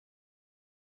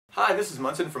Hi, this is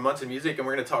Munson from Munson Music, and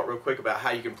we're going to talk real quick about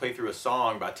how you can play through a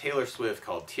song by Taylor Swift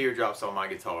called Teardrops on My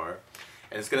Guitar.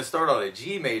 And it's going to start on a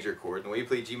G major chord. And the way you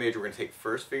play G major, we're going to take the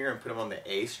first finger and put them on the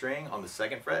A string on the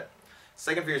second fret.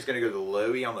 Second finger is going to go to the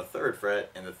low E on the third fret,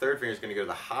 and the third finger is going to go to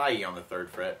the high E on the third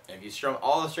fret. And if you strum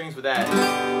all the strings with that,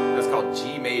 that's called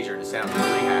G major, and it sounds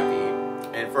really happy.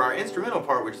 And for our instrumental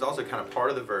part, which is also kind of part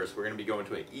of the verse, we're going to be going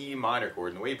to an E minor chord.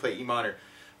 And the way you play E minor,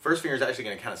 first finger is actually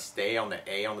going to kind of stay on the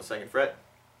A on the second fret.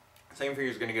 Second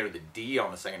finger is going to go to the D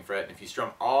on the second fret, and if you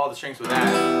strum all the strings with that,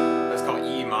 that's called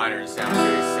E minor, and it sounds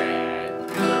very sad.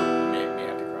 So you may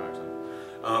have to cry or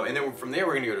something. And then from there,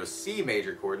 we're going to go to a C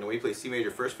major chord, and the way you play C major,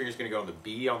 first finger is going to go on the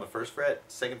B on the first fret,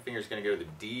 second finger is going to go to the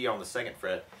D on the second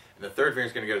fret, and the third finger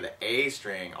is going to go to the A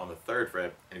string on the third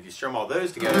fret. And if you strum all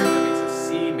those together, that makes a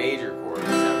C major chord, and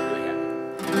it sounds really happy.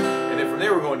 And then from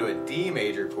there, we're going to a D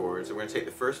major chord, so we're going to take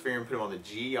the first finger and put them on the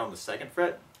G on the second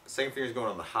fret. Second finger is going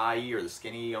on the high E or the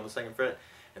skinny E on the second fret,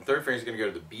 and third finger is going to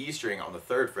go to the B string on the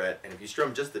third fret. And if you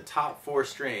strum just the top four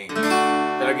strings,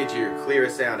 that'll get you your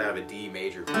clearest sound out of a D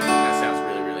major chord. That sounds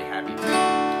really, really happy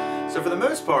too. So for the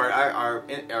most part, our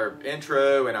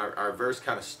intro and our verse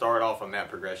kind of start off on that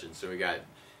progression. So we got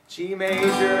G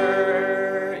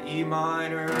major, E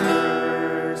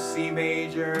minor, C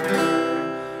major,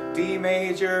 D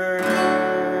major,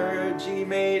 G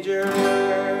major,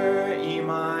 E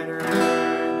minor,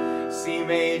 C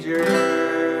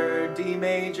major, D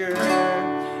major,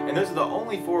 and those are the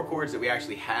only four chords that we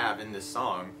actually have in this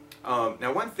song.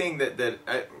 Now, one thing they're going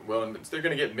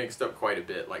to get mixed up quite a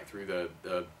bit, like through the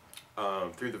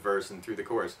verse and through the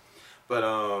chorus. But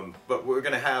we're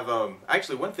going to have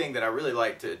actually one thing that I really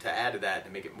like to add to that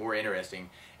to make it more interesting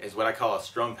is what I call a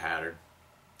strum pattern.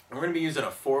 And we're going to be using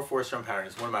a 4/4 strum pattern.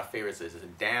 It's one of my favorites. It's a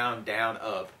down, down,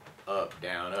 up, up,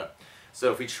 down, up. So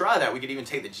if we try that, we could even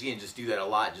take the G and just do that a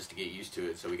lot just to get used to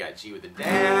it. So we got G with the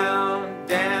down,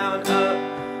 down,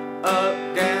 up,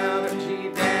 down, G,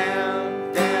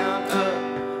 down, down,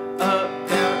 up,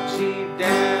 down, G,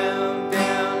 down,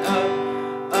 down,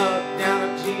 up,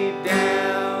 down, G,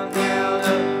 down, down,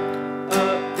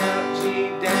 up, down,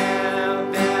 G,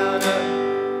 down, down,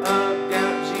 up,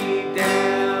 down, G,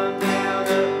 down, down,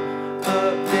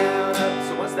 up.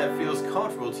 So once that feels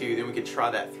comfortable to you, then we could try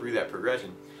that through that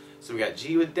progression. So we got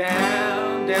G with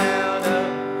down, down,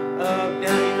 up,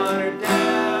 down, E minor,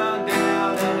 down,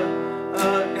 down,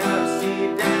 down,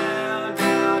 C, down,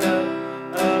 down,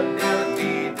 down,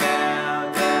 D,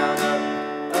 down, down,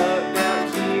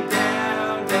 G,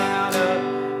 down, down,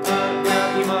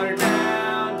 E minor,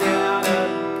 down, down,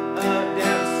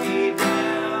 down, C,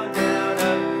 down,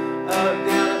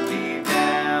 down, D,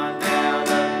 down,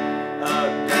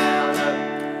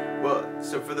 down. Well,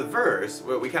 so for the verse,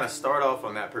 we kind of start off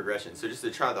on that progression. So just to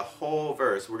try the whole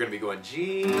verse, we're going to be going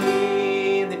G,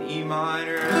 and then E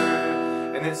minor,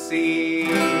 and then C,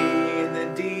 and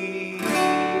then D,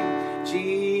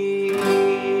 G,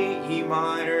 E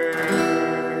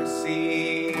minor,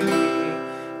 C,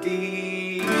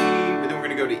 D, but then we're going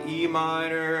to go to E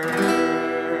minor,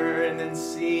 and then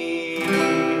C,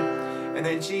 and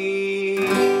then G,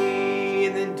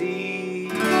 and then D,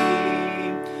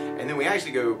 and then we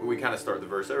kind of start the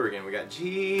verse over again. We got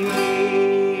G,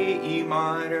 E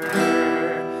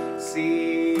minor,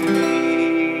 C,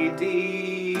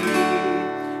 D,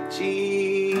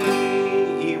 G,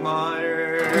 E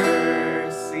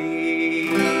minor, C,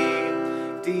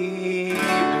 D,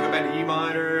 then go back to E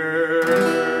minor,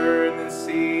 and then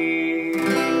C,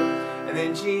 and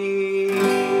then G,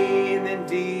 and then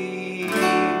D.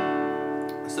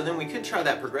 So then we could try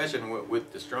that progression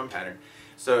with the strum pattern.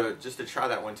 So just to try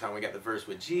that one time, we got the verse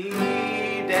with G,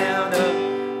 down,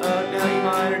 up, down, E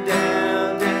minor,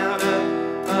 down, down,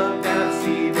 up, down,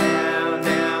 C, down,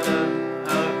 down,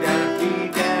 down, D,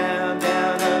 down,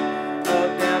 down,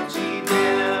 down, G,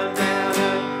 down, down,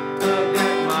 down,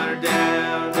 E minor,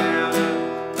 down, down,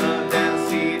 down,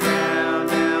 C, down,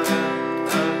 down,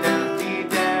 down, D,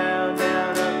 down,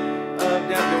 down, down,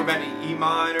 then we're back to E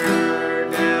minor,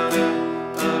 down,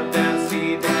 down, C,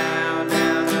 down, down,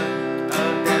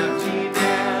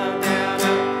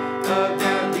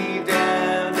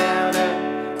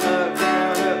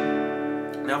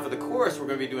 we're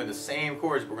going to be doing the same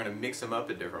chords, but we're going to mix them up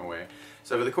a different way.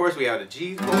 So for the chorus, we have a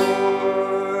G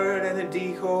chord, and a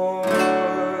D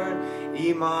chord,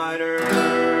 E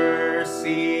minor,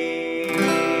 C,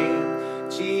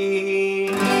 G,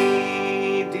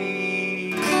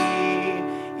 D,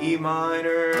 E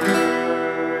minor,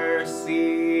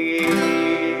 C.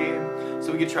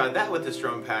 So we could try that with the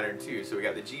strum pattern too. So we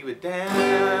got the G with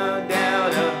down,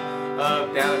 down,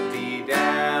 up, down, D,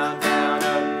 down, down,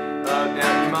 up,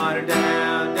 down, E minor,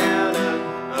 down, down,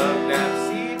 up, down,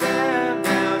 C, down.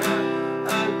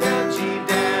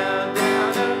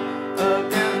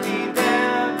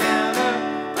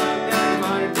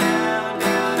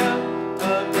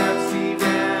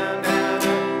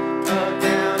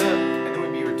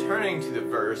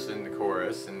 verse and the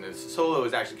chorus, and the solo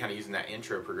is actually kind of using that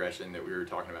intro progression that we were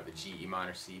talking about, the G, E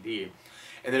minor, C, D.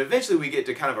 And then eventually we get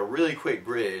to kind of a really quick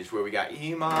bridge where we got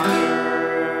E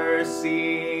minor,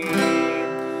 C,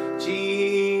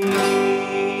 G,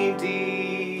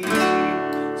 D.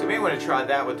 So we may want to try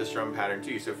that with the strum pattern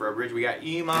too. So for our bridge we got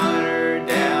E minor,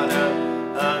 down,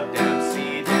 up, down,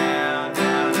 C, down,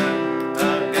 down,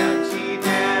 up, down, G,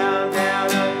 down, down,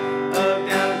 up,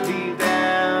 down, D,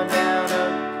 down, down,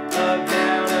 up,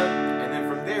 down, up. And then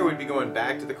from there we'd be going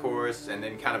back to the chorus and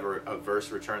then kind of a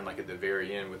verse return like at the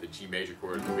very end with the G major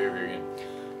chord at the very, very end.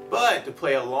 But to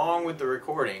play along with the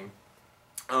recording,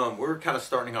 we're kind of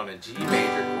starting on a G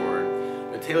major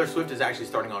chord, but Taylor Swift is actually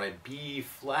starting on a B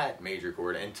flat major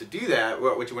chord. And to do that,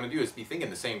 what you want to do is be thinking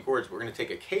the same chords. We're going to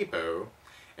take a capo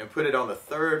and put it on the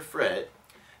 3rd fret.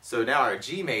 So now our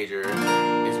G major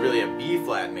is really a B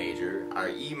flat major, our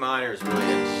E minor is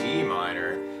really a G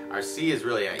minor, our C is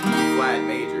really an E flat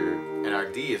major, and our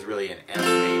D is really an F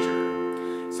major.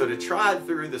 So to try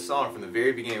through the song from the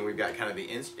very beginning, we've got kind of the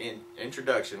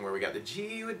introduction where we got the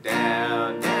G with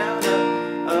down, down,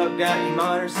 up, down, E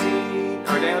minor, C,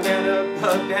 or down, down,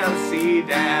 up, down, C,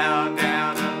 down,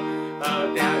 down,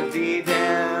 up, down, D,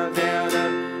 down,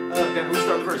 down, up, down. We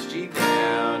start the verse, G,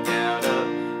 down, down,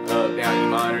 up, down, E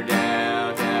minor,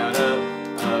 down, down,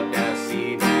 up, down,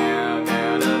 C, down,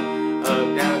 down,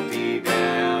 up, down, D,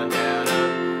 down, down,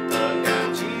 up,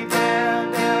 down, G,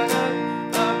 down, down,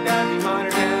 up, down, E minor,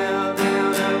 down,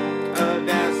 down,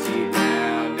 down, C,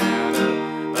 down, down,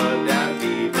 down,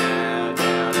 D, down,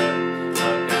 down,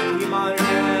 down, E minor,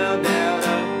 down, down,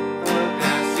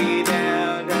 down, C,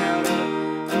 down, down,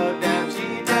 down, G,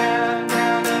 down,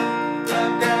 down,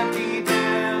 down, D,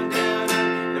 down, down,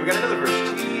 then we got another verse,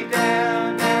 G,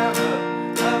 down, down,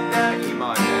 down, E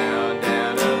minor, down,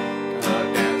 down,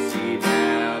 down, C,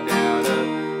 down, down,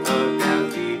 down,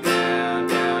 D, down,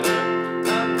 down,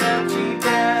 down, G,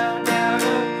 down, down, E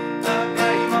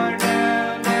minor, down,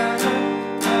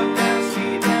 down,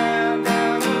 C, down,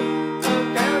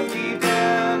 down, D,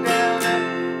 down,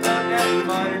 down, E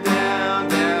minor, down,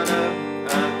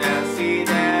 down, C,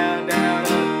 down, down,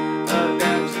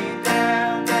 G, down,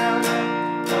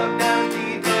 down,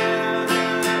 D, down,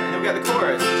 and then we got the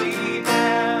chorus, G,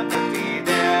 down, D,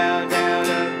 down, down, E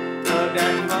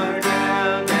minor,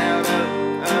 down, down,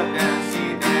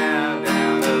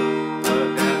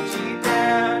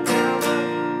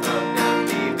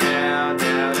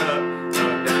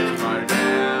 C,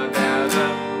 down, down,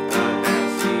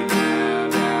 G, down,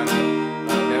 down, D, down, down, E minor, down,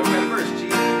 down, C, down, down, then we got the verse, G,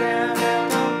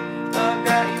 down, down,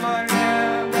 E minor, down, down, C, down, down, D, down, down, G, down, down, E minor, down,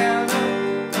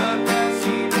 down,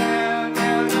 C, down,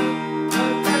 down,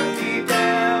 D,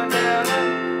 down,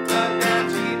 down, E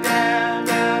minor, down,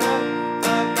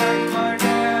 down,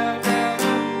 C, down,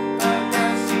 down,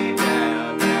 G,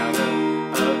 down,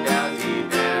 down,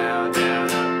 D, down,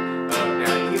 then we got the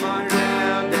chorus, G,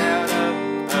 down, D,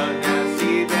 down, E minor, down,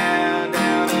 C, down, G,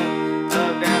 down,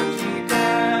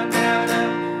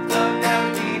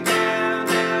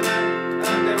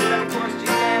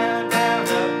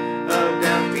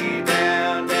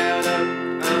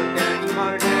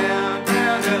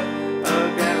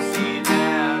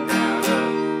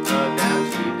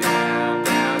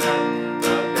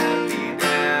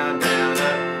 D,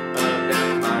 down,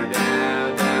 E minor, down,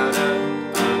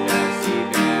 C,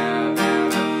 down,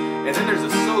 and then there's a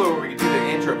solo where we can do the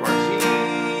intro part, G,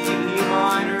 E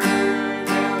minor,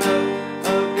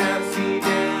 down, C,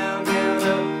 down, D,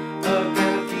 down,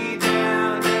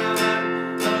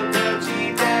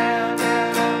 G, down,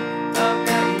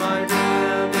 E minor,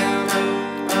 down,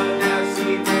 C,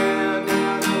 down, D,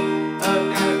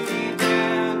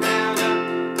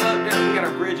 down, we got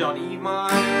our bridge on E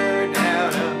minor,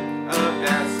 down,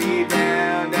 C,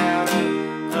 down, G,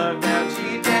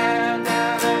 down,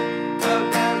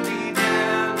 D,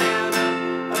 down,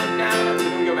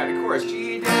 then we go back to chorus,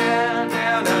 G, down, D,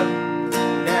 down,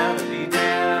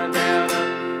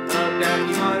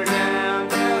 E minor, down,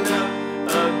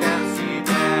 C, down, G,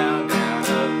 down,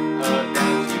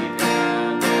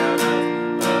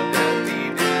 D,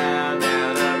 down,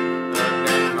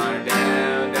 E minor,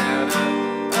 down,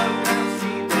 C,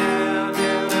 down,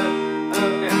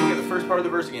 and we get the first part of the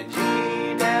verse again, G,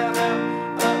 down,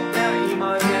 E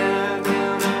minor, down,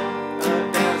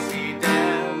 C,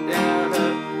 down, D, down,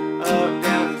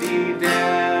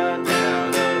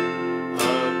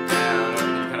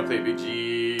 and you kind of play a big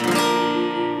G.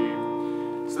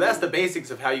 So that's the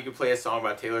basics of how you can play a song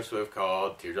by Taylor Swift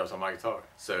called Teardrops on My Guitar.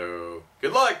 So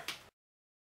good luck!